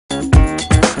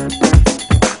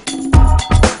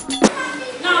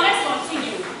Now let's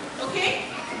continue, okay?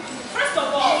 First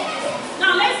of all,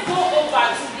 now let's go over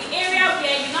to the area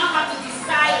where you now have to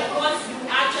decide what you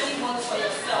actually want for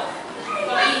yourself,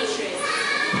 your interests.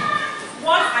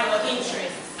 What are your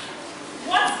interests?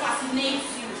 What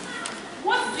fascinates you?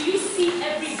 What do you see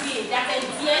every day that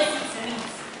endears you to it?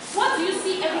 What do you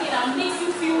see every day that makes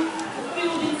you feel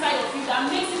fulfilled inside of you,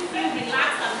 that makes you feel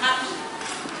relaxed and happy?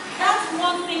 That's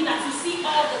one thing that you see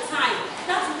all the time.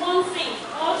 That's one thing.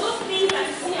 All those things that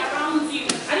you see around you.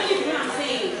 I don't even know what I'm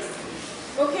saying.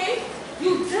 Okay?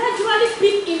 You gradually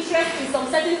pick interest in some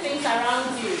certain things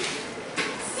around you.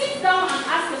 Sit down and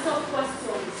ask yourself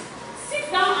questions.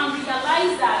 Sit down and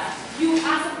realize that you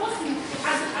are supposed to, you're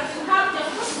supposed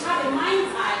to have a mind's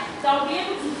eye that will be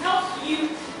able to help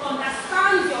you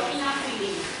understand your inner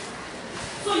feelings.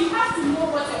 So you have to know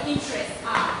what your interests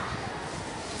are.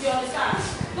 Do you understand?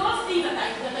 Those things that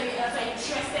are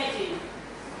interested in,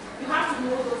 you have to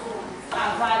know those ones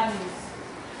are values.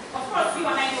 Of course, you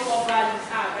and I know what values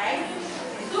are, right?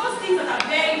 Those things that are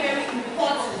very, very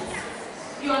important.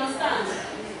 You understand?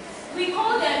 We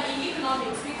call them in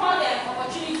economics, we call them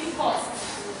opportunity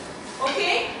costs.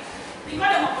 Okay? We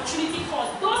call them opportunity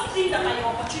costs. Those things that are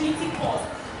your opportunity costs.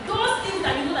 Those things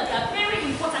that you know that they are very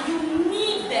important, you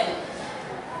need them.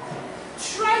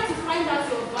 Try to find out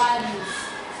your values.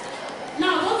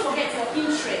 Now, don't forget your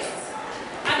interests.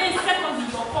 And then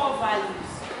secondly, your core values.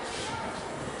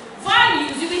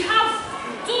 Values, you will have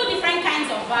two different kinds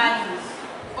of values.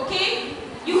 Okay?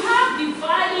 You have the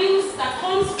values that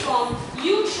comes from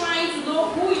you trying to know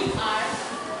who you are.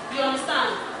 You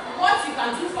understand? What you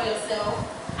can do for yourself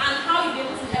and how you'll be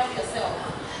able to help yourself.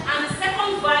 And the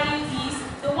second value is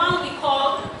the one we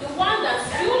call, the one that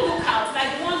you look out,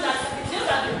 like the one that, those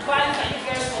are the values that you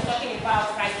girls were talking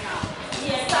about right now.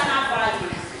 The external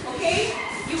values. Okay?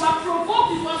 You are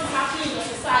provoked with what is happening in your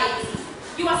society.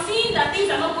 You are seeing that things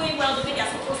are not going well the way they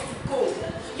are supposed to go.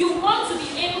 You want to be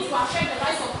able to affect the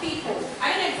lives of people.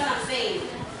 I don't know what I'm saying.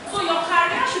 So your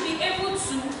career should be able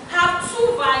to have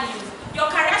two values. Your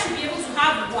career should be able to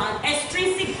have one,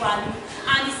 extrinsic value,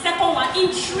 and the second one,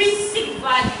 intrinsic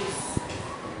values.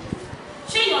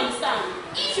 Sure, you understand?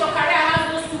 If your career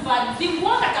has those two values, the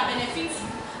one that can benefit you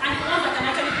and the one that can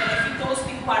actually benefit those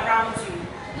people around you.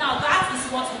 Now that is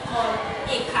what we call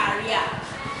a career.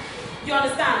 You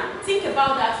understand? Think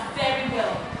about that very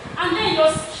well. And then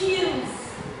your skills.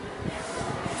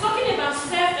 Talking about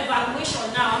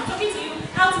self-evaluation now, I'm talking to you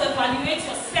how to evaluate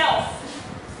yourself.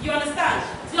 You understand?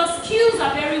 Your skills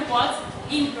are very what?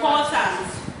 Important.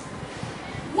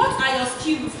 What are your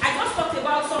skills? I just talked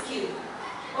about some skills.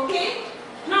 Okay?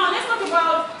 Now let's talk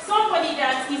about somebody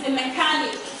that is a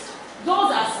mechanic.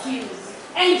 Those are skills.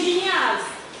 Engineers.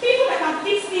 People that can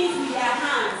fix things with their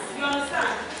hands. You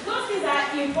understand? Those things that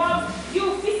involve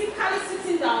you physically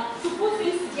sitting down to put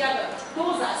things together.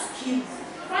 Those are skills.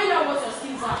 Find out what your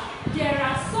skills are. There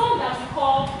are some that we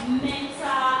call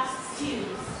mental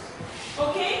skills.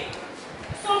 Okay?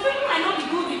 Some people might not be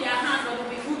good with their hands, but they'll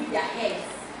be good with their heads.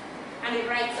 And a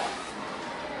writer.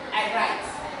 I write.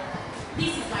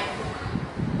 This is my book.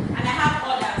 And I have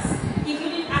others,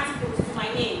 including articles to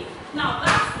my name. Now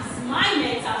that is my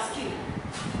mental skill.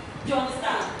 Do you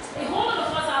understand? A whole lot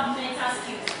of us have mental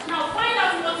skills. Now find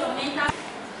out what your mental.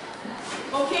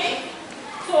 Okay?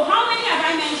 So how many have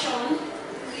I mentioned?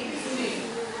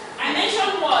 I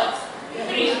mentioned what?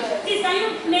 3. Please, can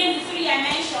you name the 3 I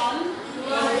mentioned?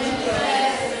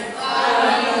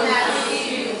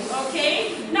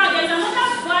 Okay. Now there's another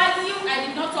value I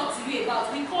did not talk to you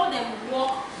about. We call them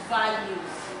work values.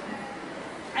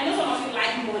 I know some of you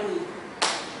like money.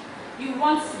 You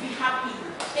want to be happy.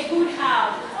 A good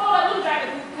house. Oh, I want to drive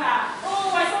a good car.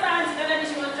 Oh, I saw that auntie the other day,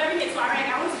 she was driving a Touareg.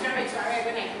 I want to drive a Touareg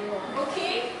when I grow up.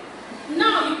 Okay?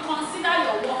 Now you consider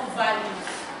your work values.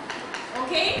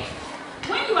 Okay?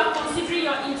 When you are considering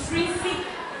your intrinsic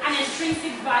and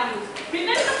extrinsic values,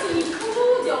 remember to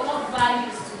include your work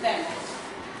values to them.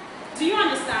 Do you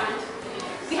understand?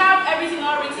 We have everything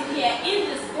all written here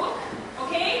in this book.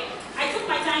 Okay? I took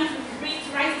my time to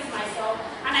write it myself,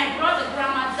 and I brought the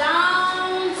grammar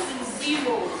down to 0.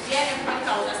 There everybody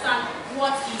can understand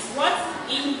what is what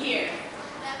in here.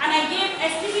 And I gave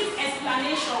explicit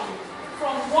explanation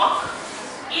from work,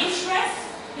 interest,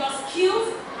 your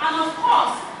skills, and of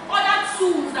course, other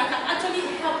tools that can actually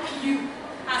help you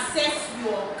assess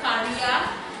your career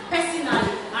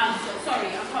personally. Sorry,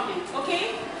 I'm coming.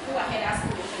 Okay? Go ahead, ask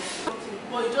me the question. Okay,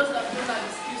 but you just have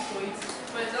the skills for it.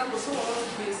 For example, someone wants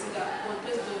to be a singer, but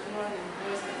person doesn't know the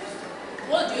voice.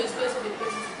 What do you expect for the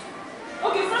person to do?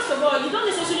 Okay, first of all, you don't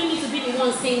necessarily need to be the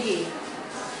one singing.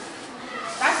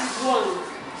 That is one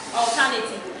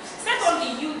alternative.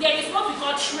 enrolled in you, there is what we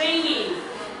call training.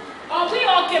 Or we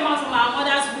all came out from our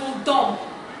mother's womb dumb.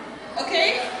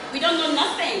 Okay? We don't know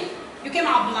nothing. You came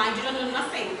out blind, you don't know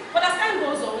nothing. But as time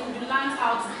goes on, you learn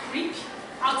how to creep,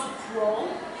 how to crawl,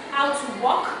 how to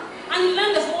walk, and you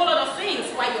learn a whole lot of things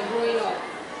while you're growing up.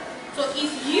 So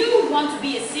if you want to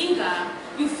be a singer,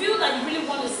 you feel that you really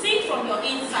want to sing from your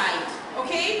inside,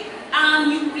 okay?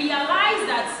 And you realize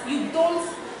that you don't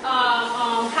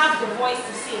have the voice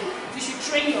to sing, you should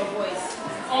train your voice.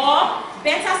 Or,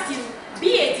 better still,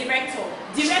 be a director.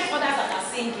 Direct others that are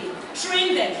singing.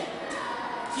 Train them.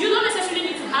 You don't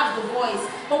necessarily need to have the voice,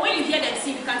 but when you hear them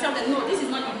sing, you can tell them, no, this is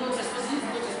not the note you're supposed to use,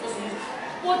 this is not supposed to use.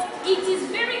 But it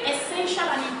is very essential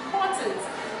and important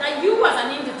that you as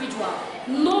an individual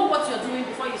know what you're doing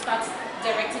before you start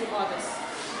directing others.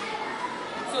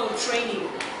 So, training,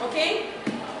 okay?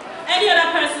 Any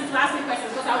other person to ask me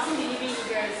questions, because I'll soon be leaving you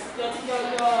girls. Your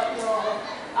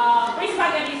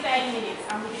principal gave me 30 minutes.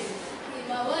 I'm leaving. Okay,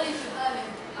 but what if you have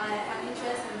an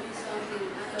interest in doing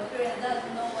something and your parents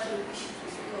doesn't know what they wish you to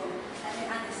do?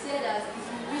 And they say that if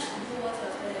you wish to do what you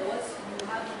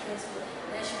have interest for,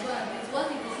 then you should go and do it.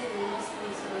 What if they say they will not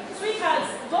space for you?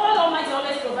 Sweethearts, God Almighty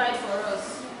always provides for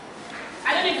us.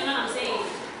 I don't even know what I'm saying.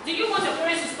 Do you want your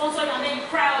parents to sponsor you and then you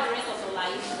cry out the rest of your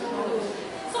life? No.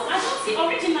 So I don't see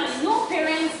originally no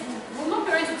parents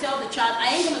will tell the child,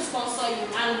 I ain't going to sponsor you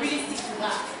and really stick to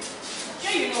that.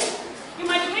 Sure you know. You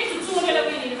might be going to 200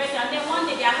 level in university and then one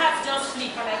day their hearts just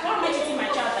flip and like, why am I treating my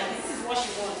child like this? This is what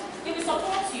she wants. They will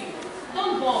support you.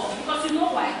 Don't bulge because you know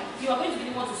why. You are going to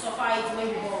be the one to suffer it when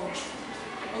you bulge.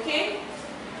 Okay?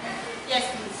 Yes,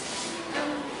 please.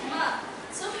 Ma,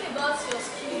 talking about your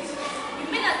skills, you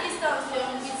made an instance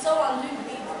with someone doing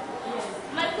big. Yes.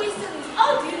 My question is,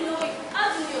 how do you know it? How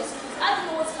do you know your skills? How do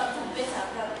you know what you can do better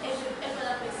than every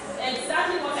other person?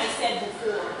 Exactly what I said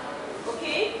before.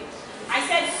 Okay? I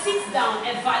said sit down,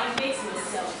 evaluate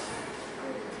yourself.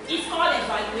 It's called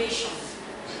evaluation.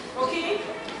 Okay?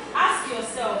 Ask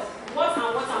yourself, what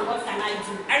can I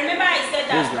do? I remember I said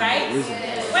that, right?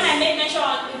 Yes. When I made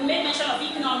mention of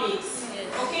economics.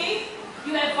 Yes. Okay?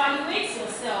 You evaluate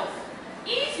yourself.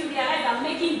 If you realize that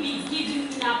making beats gives you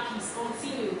inner peace,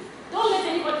 continue. Don't let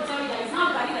anybody tell you that it's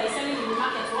not Gary that is selling in the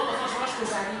market to all of us rush to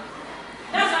Gary.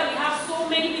 That's why we have so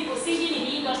many people singing in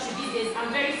the industry these days and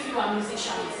very few are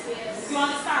musicians. Yes. You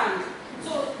understand?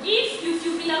 So if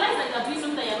you realize that you are doing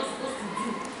something that you are not supposed to do,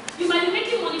 you might be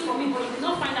making money from it, but you will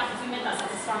not find that fulfillment and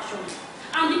satisfaction.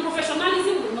 And the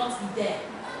professionalism will not be there.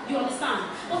 You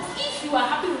understand? But if you are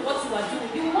happy with what you are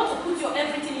doing, you will want to put your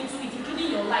everything into it,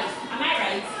 including your life. Am I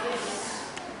right?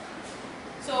 Yes.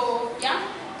 So,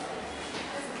 yeah?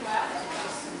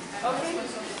 Okay.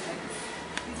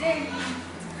 Is there any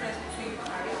difference between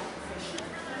career and profession?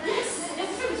 Yes, there's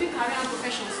a difference between career and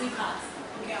profession, sweetheart.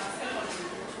 Okay, I'll say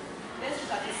something. Let's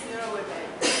look at the scenario whereby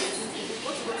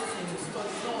what you go to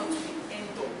study, you don't want to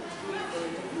end up doing for a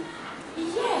living.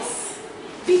 Yes,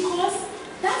 because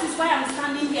that is why I'm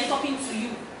standing here talking to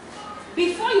you.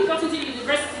 Before you got into the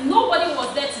university, nobody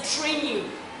was there to train you.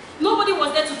 Nobody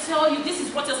was there to tell you this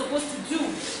is what you're supposed to do,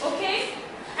 okay?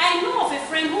 I know of a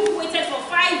friend who waited for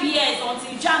 5 years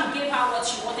until JAM gave her what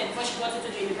she wanted before she got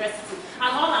into the university. And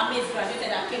all her mates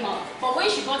graduated and came out. But when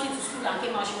she got into school and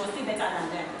came out, she was still better than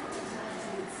them.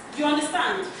 Do you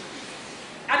understand?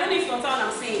 I don't know if you understand what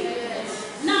I'm saying.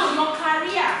 Yes. Now, your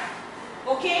career,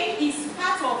 okay, is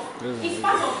part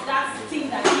of that thing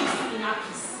that gives you inner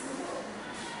peace.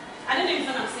 I don't know if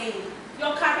you understand what I'm saying.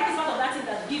 Your career is part of that thing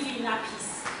that gives you inner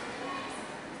peace.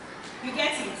 You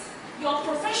get it? Your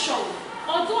profession,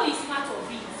 although it's part of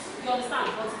it, you understand,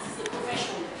 but it is a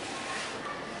profession.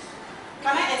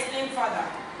 Can I explain further?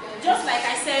 Just like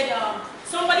I said,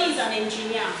 somebody is an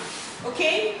engineer,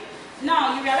 okay?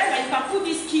 Now you realize that you can put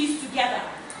these keys together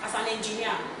as an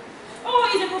engineer. Oh,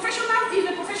 he's a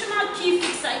professional key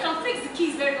fixer. He can fix the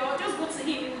keys very well. Just go to him,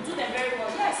 he will do them very well.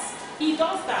 Yes, he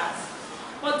does that.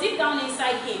 But deep down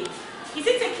inside him, is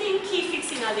he taking key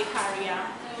fixing as a career?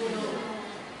 No.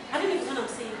 I don't know if you know what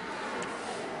I'm saying.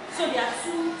 So there are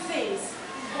two things,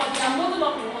 but they are modeled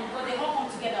up in one, but they all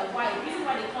come together. Why? The reason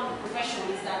why they call it profession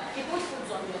is that it puts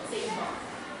foods on your table.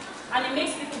 And it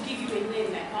makes people give you a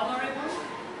name like honorable,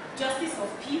 justice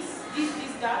of peace, this,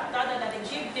 that.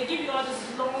 They give you all these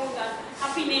long and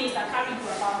happy names that carry you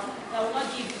about, that will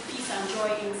not give you peace and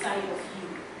joy inside of you.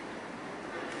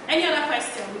 Any other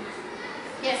question?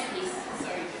 Yes, please.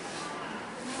 Sorry.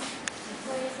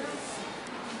 For example,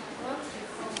 once you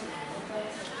come to the doctor,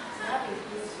 you have a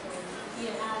place for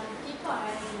you. And people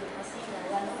around you are saying that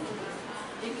you are not doing it.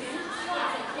 Okay.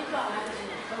 People around you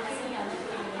are saying you are not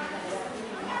doing it, that you are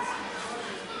doing it.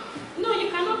 No, you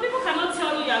cannot. People cannot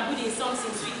tell you are good in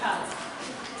something, sweetheart.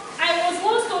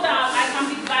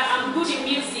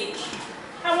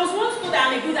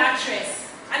 I'm a good actress.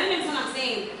 I don't know if you know what I'm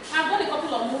saying. I've done a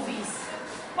couple of movies.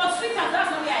 But sweetheart, that's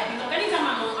not where I belong. Anytime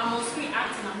I'm on screen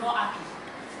acting, I'm not happy.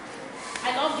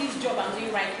 I love this job I'm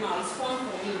doing right now. It's fun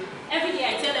for me. Every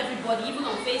day I tell everybody, even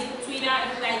on Facebook, Twitter,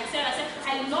 everywhere,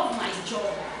 I love my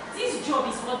job. This job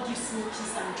is what gives me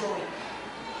peace and joy.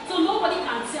 So nobody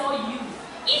can tell you.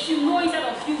 If you know inside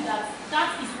of you that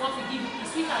that is what will give you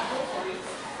peace, sweetheart, go for it.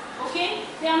 Okay?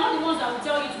 They are not the ones that will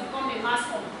tell you to become a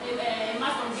mass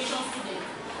communication student.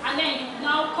 And then you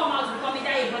now come out to become either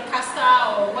a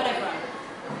broadcaster or whatever.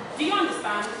 Do you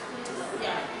understand?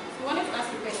 Yeah. You wanted to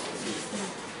ask a question?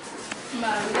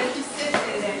 Ma'am, like you said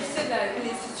that in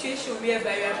a situation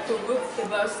whereby you are provoked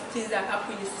about things that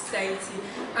happen in society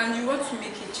and you want to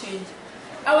make a change.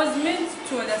 I was meant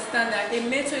to understand that a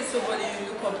mentor is somebody you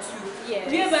look up to. Yes.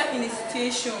 Whereby in a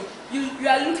situation you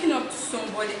are looking up to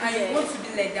somebody and you want to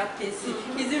be like that person.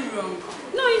 Is it wrong?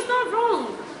 No, it's not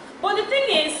wrong. But the thing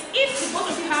is, if the both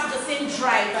of you have the same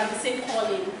drive and the same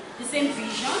calling, the same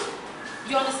vision,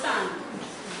 you understand?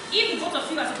 If the both of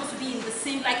you are supposed to be in the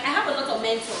same, like I have a lot of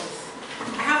mentors.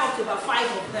 I have up to about 5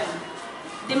 of them.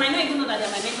 They might not even know that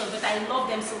they're my mentors, but I love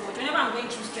them so much. Whenever I'm going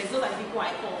through stress, those are the people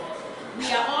I call. We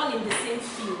are all in the same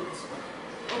field.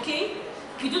 Okay?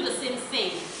 We do the same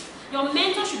thing. Your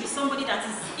mentor should be somebody that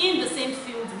is in the same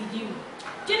field with you.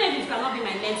 Genevieve cannot be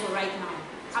my mentor right now.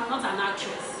 I'm not an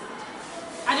actress.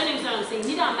 I don't know if you know what I'm saying.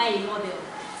 Neither am I a model.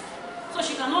 So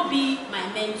she cannot be my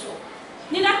mentor.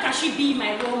 Neither can she be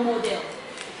my role model.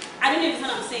 I don't know if you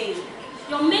know what I'm saying.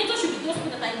 Your mentor should be those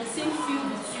people that are in the same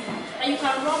field with you, that you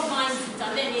can rub minds with,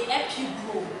 and then they help you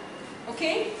grow.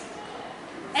 Okay?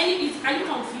 Are you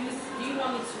confused? Do you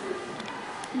want me to?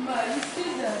 But you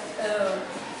see that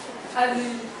as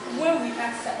in, when we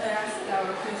ask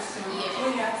our question,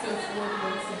 when you ask us what we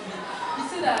want to be, you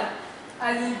see that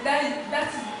as in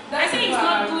that's I say it's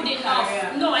not good enough.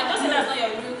 Career. No, I don't say that's not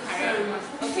your real career.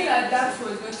 You see that was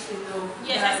not enough.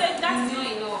 Yes, I said that's not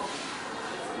enough.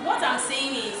 What I'm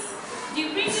saying is, the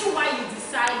reason why you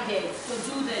decided to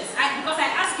do this, because I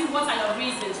asked you what are your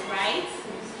reasons, right?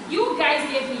 You guys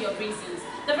gave me your reasons.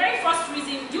 The very first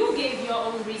reason, you gave your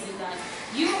own reason that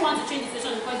you want to change the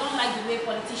situation because you don't like the way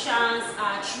politicians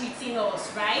are treating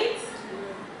us, right?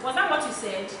 Was that what you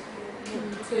said?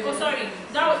 Oh, sorry.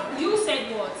 You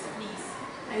said what, please?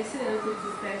 I said I was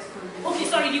the first one. Okay,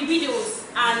 sorry, the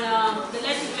widows and the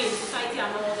less in society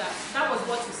and all that. That was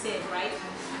what you said, right?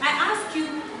 I asked you,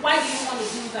 why do you want to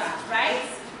do that, right?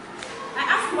 I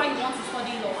asked you why you want to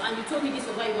study law, and you told me this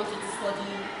was why you wanted to study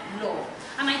law.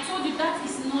 And I told you that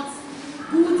is not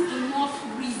good enough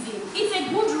reason. It's a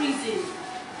good reason.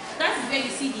 That is where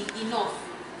you see the enough.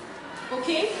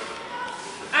 Okay?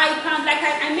 I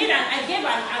gave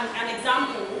an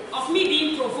example of me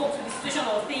being provoked with the situation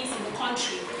of things in the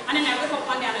country. And then I wake up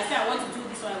one day and I say, I want to do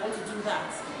this or I want to do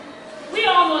that. We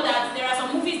all know that there are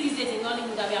some movies these days in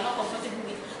Hollywood that we are not comfortable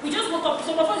with. We just woke up,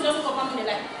 some of us just woke up one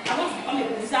morning like, I want to become a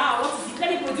producer, let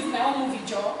me produce my own movie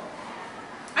job.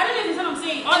 I don't know if you know what I'm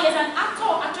saying. Or there's an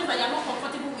actor or actress that you're not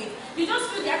comfortable with. You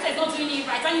just feel the actor is not doing it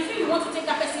right and you feel you want to take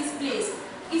that person's place.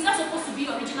 Is that supposed to be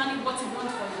originally what you want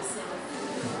for yourself?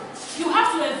 You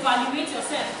have to evaluate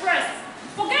yourself first.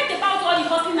 Forget about all the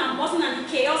hustling and bustling and the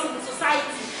chaos in the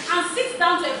society and sit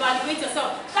down to evaluate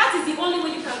yourself. That is the only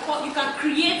way you can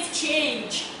create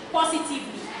change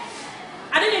positively.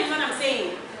 I don't know if you know what I'm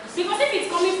saying. Because if it's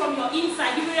coming from your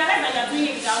inside, you will realize that you're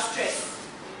doing it without stress.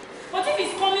 But if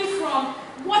it's coming from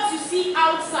what you see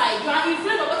outside, you are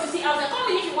influenced by what you see outside. Come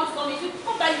in if you want to come in, if you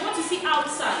come by what you see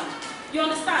outside. You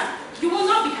understand? You will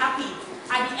not be happy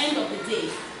at the end of the day.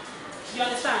 You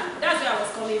understand? That's where I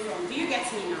was coming from. Do you get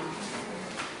me now?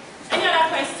 Any other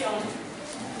question?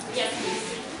 Yes,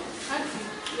 please.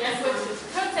 Yes, wait.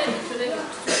 Can't tell you to let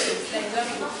students, like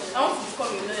example, I want to become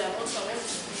a lawyer, also I want to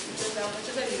be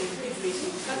interested in a big race.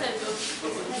 Can't tell you just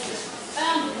go for this.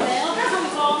 Well, that's what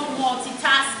we call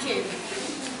multitasking.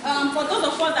 For those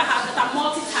of us that are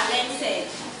multi-talented,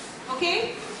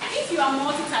 okay? If you are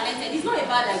multi-talented, it's not a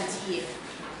bad idea.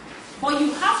 But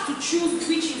you have to choose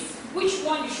which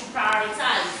one you should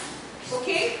prioritize,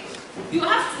 okay? You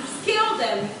have to scale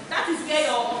them. That is where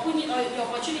your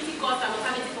opportunity cost and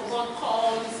alternative for one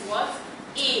comes what?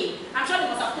 In. I'm sure they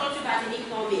must have taught you that in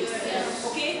economics. Yes.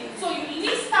 Okay? So you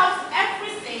list out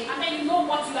everything and then you know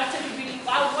what you actually really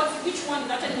which one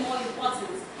is actually more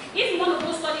important. If you want to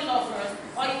go study law first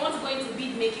or you want to go into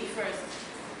bid making first,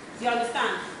 you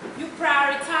understand? You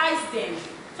prioritize them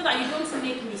so that you don't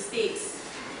make mistakes.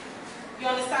 You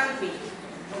understand me?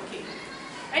 Okay.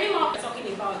 Any more we're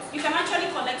talking about, you can actually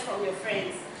collect from your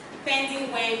friends,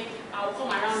 depending when I'll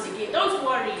come around again. Don't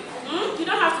worry. You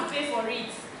don't have to pay for it.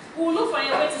 We'll look for a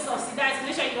way to subsidize to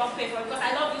make sure you don't pay for it because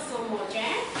I love you so much,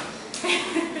 eh?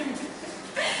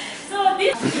 So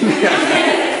this so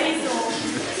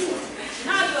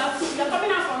now you're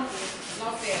coming out from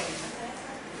not fair.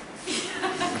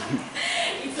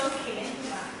 It's okay.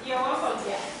 You're welcome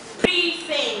there. 3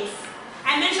 things.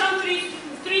 I mentioned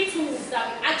three tools that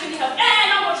will actually help. Hey,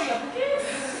 now go through your book.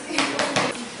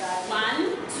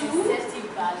 1, 2,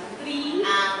 3,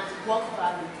 and work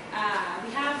value.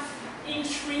 We have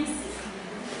intrinsic,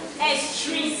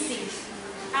 extrinsic,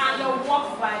 and your work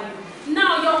value.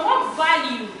 Now, your work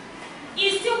value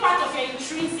is still part of your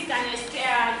intrinsic and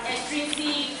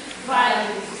extrinsic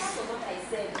values. That's what I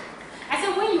said. I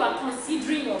said when you are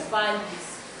considering your values,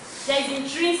 there is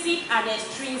intrinsic and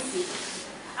extrinsic.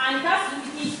 And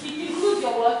it includes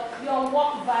your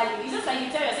work value. It's just like you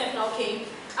tell yourself now, okay,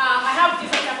 I have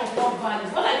different type of work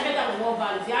values. What are different type of work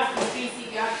values? You have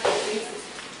intrinsic, you have extrinsic.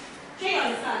 Do you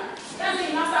understand? That's when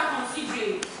you now start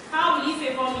considering how will it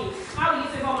favor me? How will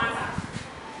it favor matter?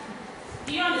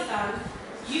 Do you understand?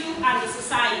 You and the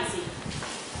society.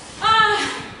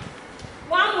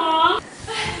 One more.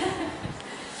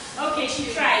 Okay,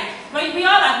 she tried. But we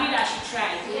all agree that she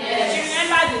tried. Yes. She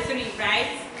remembered the 3,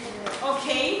 right?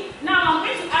 Okay. Now I'm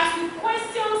going to ask you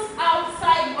questions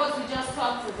outside what we just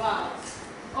talked about.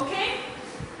 Okay?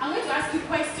 I'm going to ask you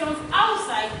questions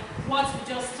outside what we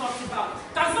just talked about.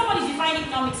 Can somebody define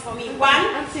economics for me? 1,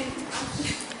 2.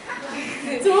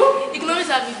 Economics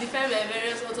have been defined by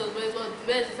various authors, but it was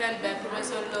best defined by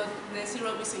Professor Lord Nancy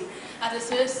Robinson as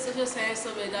a social science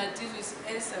subject that deals with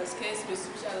ends and scarce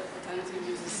special alternative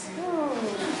uses.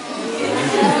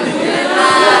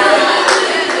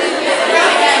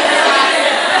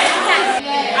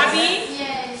 Abby?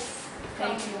 Yes.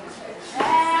 Thank you.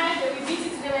 They'll be busy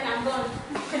today when I'm done.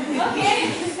 Okay.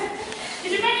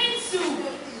 It's remaining 2.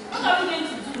 What are we going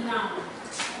to do now?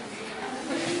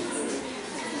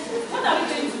 What are we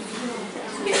going to do?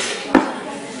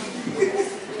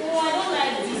 Oh, I don't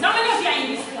like this. How many of you are in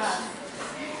this class?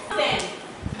 Then,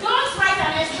 don't write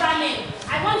an extra name.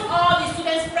 I want all the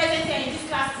students present here in this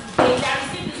class today that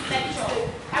received this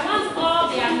lecture. I want all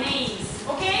their names,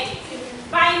 okay?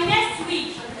 By next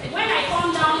week, when I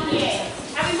come down here,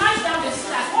 I will march down this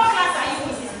class. What class are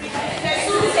you, Mrs. Prefect?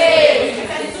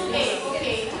 2A.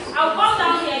 Okay. I'll come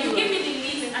down here, you give me the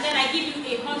list, and then I give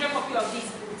you 100 copy of this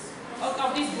book.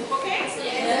 Of this book, okay?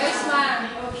 Yes, ma'am.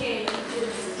 Okay.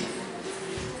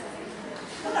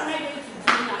 What am I going to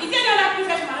do now? Is there any other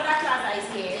prefect from another class that is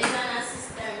here? There's an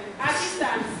assistant.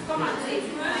 Assistant, come and take.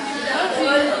 You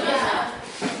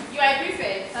are a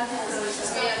prefect?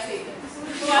 Assistant.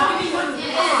 You are giving one?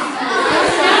 Yes,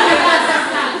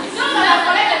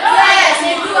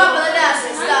 they do have another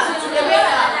assistant.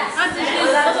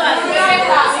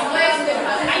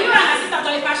 Are you an assistant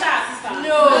or a partial assistant?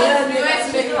 No,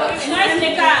 Noise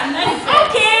maker.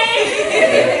 Okay.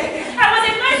 I was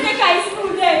a noise maker in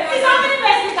school then. Please, how many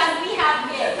noise makers do we have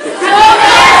here?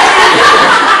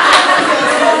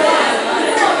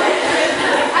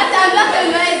 I'm not a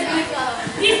noise maker.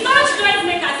 The touch noise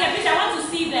makers here, please, I want to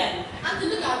see them. And to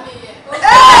look at me here.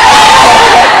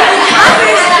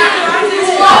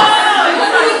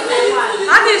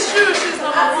 That is true, she's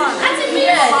number 1.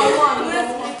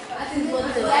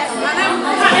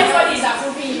 Everybody is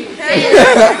approving you.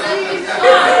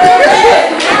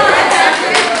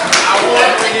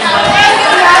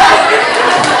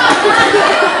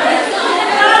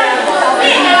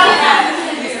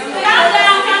 Calm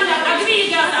down. I'm giving you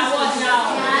girls awards now.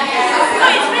 So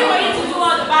it's free for you to do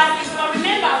all the bad things, but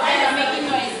remember when you're making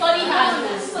noise, study hard.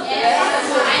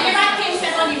 I never came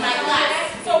second in my class.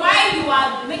 So while you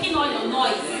are making all your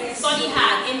noise, study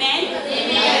hard. Amen?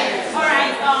 Amen.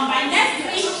 Alright, by next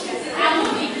week, I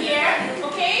will be here,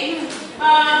 okay?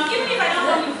 Even if I don't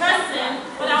come in person,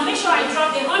 but I'll make sure I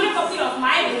drop 100 copy of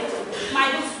my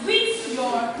books with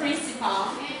your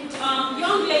principal.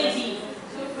 Young lady,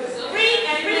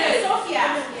 Sophia,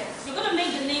 you're going to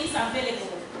make the names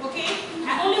available, okay?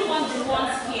 I only want the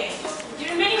ones here. The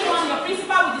remaining ones, your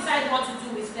principal will decide what to do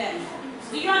with them.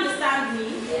 Do you understand me?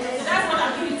 So that's what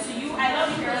I'm giving to you. I love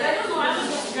you girls. I don't know, I don't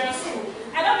go to girls' school.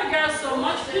 I love you girls so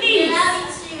much. Please,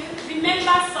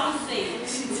 remember something.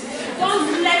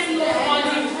 Don't let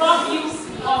nobody rob you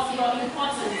of your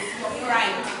importance, your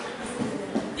pride.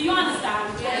 Do you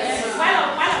understand? Yes.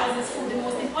 While I was in school, the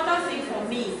most important thing for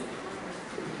me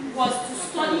was to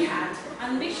study hard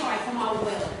and make sure I come out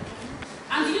well.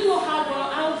 And do you know how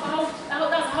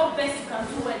best you can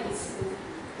do well in school?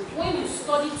 When you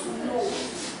study to know.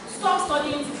 Stop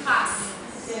studying to pass.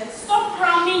 Yes. Stop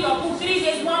cramming your book 3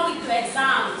 days, 1 week to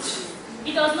exams.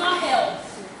 It does not help.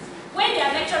 When they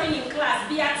are lecturing in class,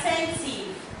 be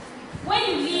attentive. When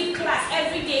you leave class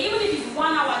every day, even if it's 1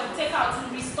 hour to take out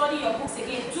to restudy your books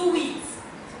again, do it.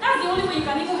 That's the only way you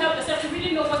can even help yourself to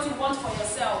really know what you want for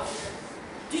yourself.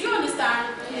 Do you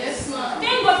understand? Yes, ma'am.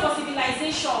 Thank God for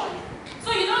civilization.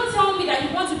 So you don't tell me that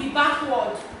you want to be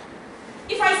backward.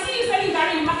 If I see you selling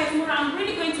garri in the market tomorrow, I'm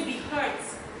really going to be hurt.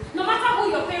 No matter who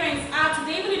your parents are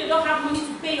today, even if they don't have money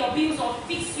to pay your bills or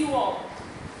fix you up.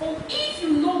 But if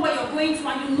you know where you're going to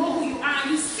and you know who you are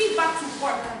and you sit back to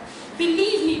work,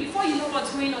 believe me, before you know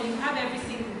what's going on, you have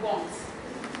everything you want.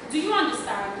 Do you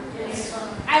understand? Yes, ma'am.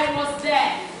 I was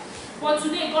there. But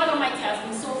today, God Almighty has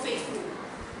been so faithful.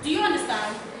 Do you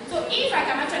understand? So if I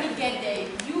can actually get there,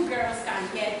 you girls can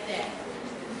get there.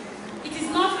 It is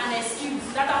not an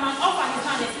excuse. That I'm an orphan is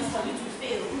not an excuse for you to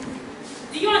fail.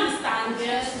 Do you understand?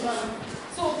 Yes, ma'am.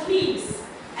 So please,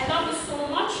 I love you so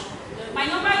much. My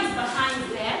number is behind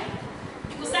there.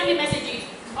 You can send me messages.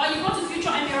 Or you go to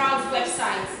Future Emerald's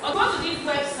website. Or go to this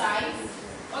website.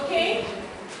 Okay?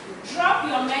 Drop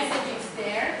your messages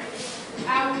there.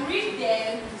 I will read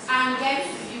them and get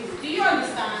to you. Do you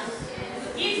understand?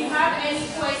 If you have any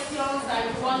questions that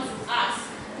you want to ask,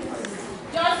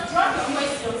 just drop your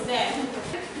questions there.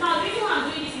 Now, the reason why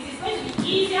I'm doing this is it's going to be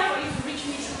easier for you to reach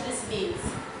me through this means.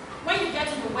 When you get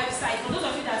to the website, for those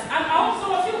of you that,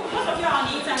 most of you are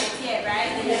on the internet here, right?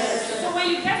 Yes. So when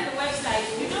you get to the website,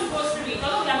 you just go through it.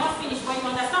 Although we are not finished, but you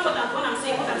understand what I'm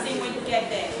saying when you get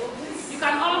there. You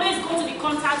can always go to the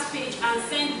contact page and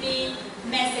send me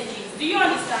messages. Do you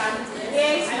understand?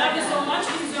 Yes. I love you so much.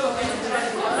 This is where we're going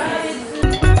to